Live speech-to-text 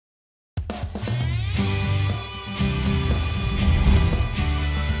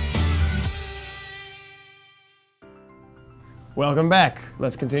Welcome back.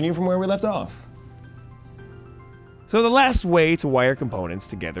 Let's continue from where we left off. So the last way to wire components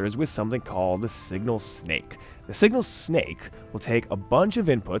together is with something called the signal snake. The signal snake will take a bunch of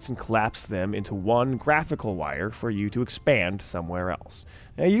inputs and collapse them into one graphical wire for you to expand somewhere else.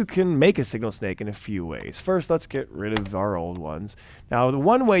 Now you can make a signal snake in a few ways. First, let's get rid of our old ones. Now the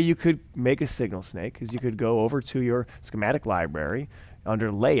one way you could make a signal snake is you could go over to your schematic library.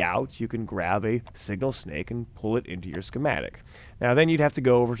 Under layout, you can grab a signal snake and pull it into your schematic. Now then you'd have to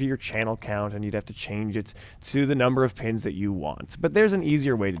go over to your channel count and you'd have to change it to the number of pins that you want. But there's an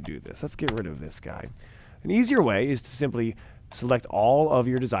easier way to do this. Let's get rid of this guy. An easier way is to simply select all of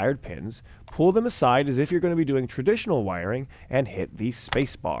your desired pins, pull them aside as if you're going to be doing traditional wiring, and hit the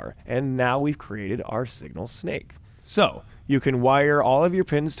space bar. And now we've created our signal snake. So you can wire all of your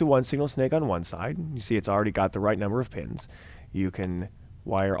pins to one signal snake on one side. You see it's already got the right number of pins. You can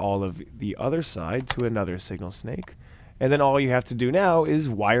wire all of the other side to another signal snake. And then all you have to do now is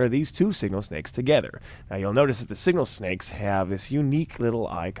wire these two signal snakes together. Now you'll notice that the signal snakes have this unique little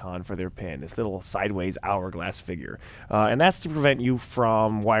icon for their pin, this little sideways hourglass figure. And that's to prevent you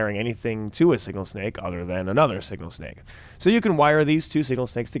from wiring anything to a signal snake other than another signal snake. So you can wire these two signal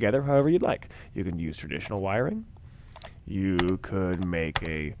snakes together however you'd like. You can use traditional wiring. You could make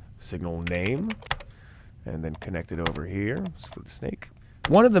a signal name and then connect it over here for the snake.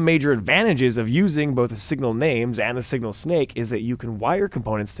 One of the major advantages of using both the signal names and the signal snake is that you can wire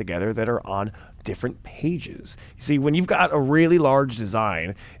components together that are on different pages. You see, when you've got a really large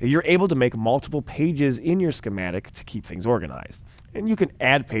design, you're able to make multiple pages in your schematic to keep things organized. And you can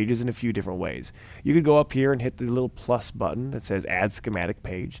add pages in a few different ways. You could go up here and hit the little plus button that says Add Schematic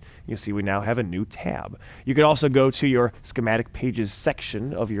Page. You'll see we now have a new tab. You could also go to your Schematic Pages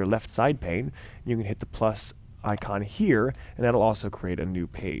section of your left side pane. You can hit the plus icon here, and that'll also create a new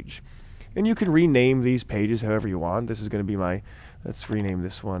page. And you can rename these pages however you want. This is going to be my, let's rename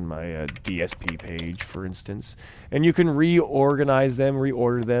this one my DSP page, for instance. And you can reorganize them,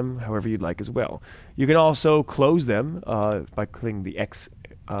 reorder them however you'd like as well. You can also close them by clicking the X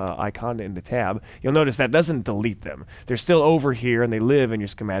icon in the tab. You'll notice that doesn't delete them. They're still over here and they live in your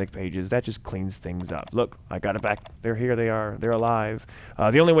schematic pages. That just cleans things up. Look, I got it back. They're here, they are. They're alive.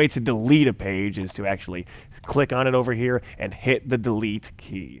 The only way to delete a page is to actually click on it over here and hit the delete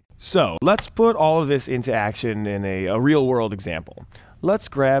key. So let's put all of this into action in a real world example. Let's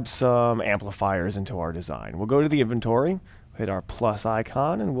grab some amplifiers into our design. We'll go to the inventory, hit our plus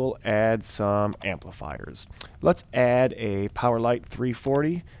icon, and we'll add some amplifiers. Let's add a Powerlight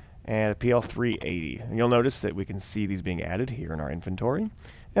 340 and a PL 380. And you'll notice that we can see these being added here in our inventory.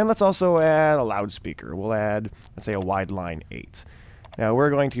 And let's also add a loudspeaker. We'll add, let's say, a wide line 8. Now we're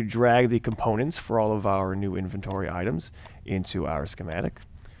going to drag the components for all of our new inventory items into our schematic.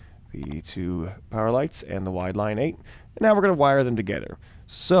 The two power lights and the wide line 8. And now we're going to wire them together.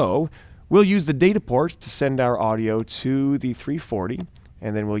 So we'll use the data port to send our audio to the 340,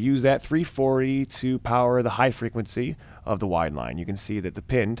 and then we'll use that 340 to power the high frequency of the wide line. You can see that the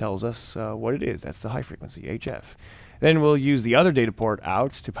pin tells us what it is. That's the high frequency, HF. Then we'll use the other data port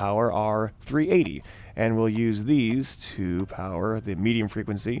out to power our 380, and we'll use these to power the medium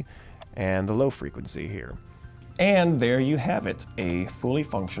frequency and the low frequency here. And there you have it, a fully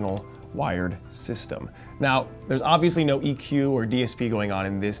functional wired system. Now, there's obviously no EQ or DSP going on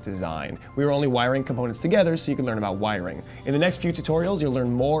in this design. We were only wiring components together so you can learn about wiring. In the next few tutorials, you'll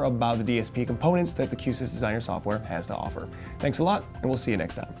learn more about the DSP components that the Q-Sys Designer software has to offer. Thanks a lot, and we'll see you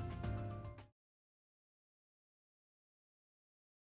next time.